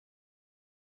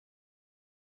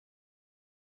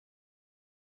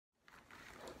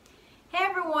Hey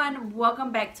everyone,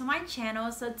 welcome back to my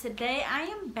channel. So today I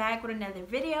am back with another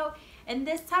video, and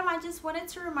this time I just wanted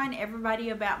to remind everybody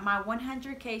about my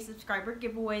 100k subscriber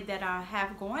giveaway that I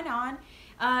have going on.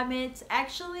 It's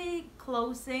actually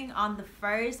closing on the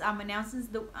 1st. I'm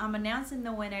announcing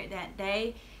the winner that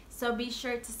day. So be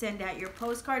sure to send out your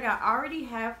postcard. I already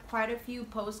have quite a few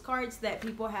postcards that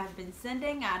people have been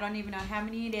sending. I don't even know how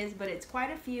many it is, but it's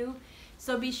quite a few.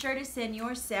 So be sure to send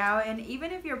yours out. And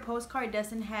even if your postcard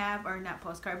doesn't have, or not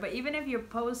postcard, but even if your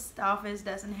post office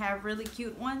doesn't have really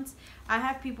cute ones, I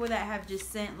have people that have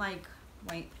just sent like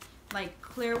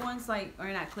clear ones,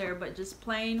 or not clear, but just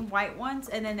plain white ones,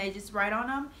 and then they just write on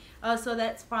them. So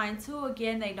that's fine too.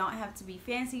 Again, they don't have to be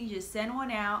fancy. You just send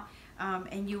one out.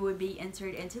 And you would be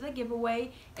entered into the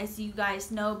giveaway. As you guys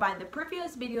know by the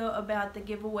previous video about the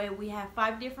giveaway, we have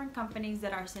 5 different companies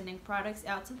that are sending products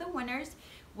out to the winners,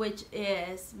 which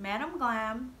is Madam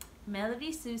Glam,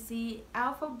 Melody Susie,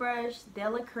 Alpha Brush,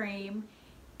 Della Cream,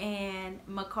 and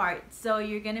McCart. So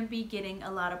you're gonna be getting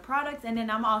a lot of products, and then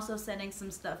I'm also sending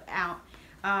some stuff out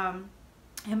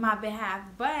in my behalf.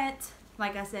 But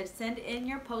like I said, send in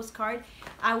your postcard.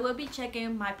 I will be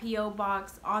checking my P.O.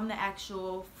 box on the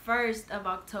actual 1st of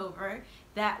October.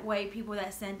 That way people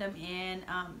that send them in,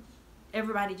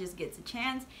 everybody just gets a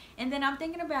chance. And then I'm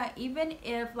thinking about, even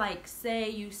if like say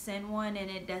you send one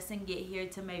and it doesn't get here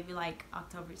to maybe like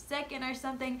October 2nd or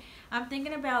something, I'm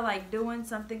thinking about like doing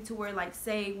something to where, like,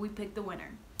 say we pick the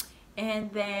winner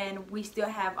and then we still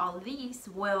have all of these.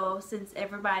 Well, since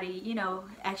everybody, you know,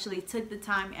 actually took the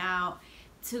time out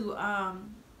to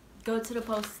go to the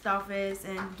post office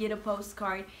and get a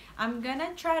postcard, I'm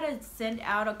gonna try to send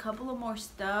out a couple of more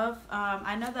stuff.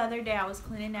 I know the other day I was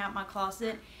cleaning out my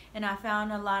closet and I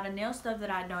found a lot of nail stuff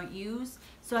that I don't use,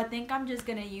 so I think I'm just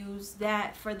gonna use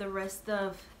that for the rest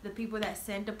of the people that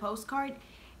send a postcard,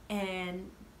 and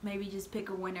maybe just pick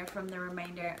a winner from the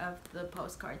remainder of the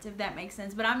postcards, if that makes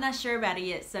sense. But I'm not sure about it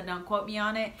yet, so don't quote me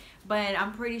on it, but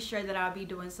I'm pretty sure that I'll be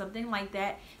doing something like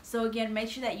that. So again, make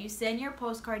sure that you send your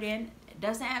postcard in. It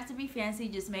doesn't have to be fancy,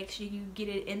 just make sure you get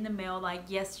it in the mail like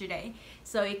yesterday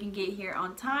so it can get here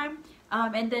on time.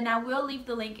 And then I will leave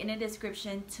the link in the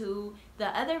description to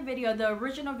the other video, the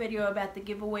original video about the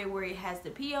giveaway, where it has the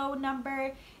PO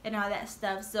number and all that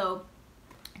stuff. So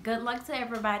good luck to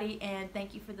everybody, and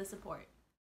thank you for the support.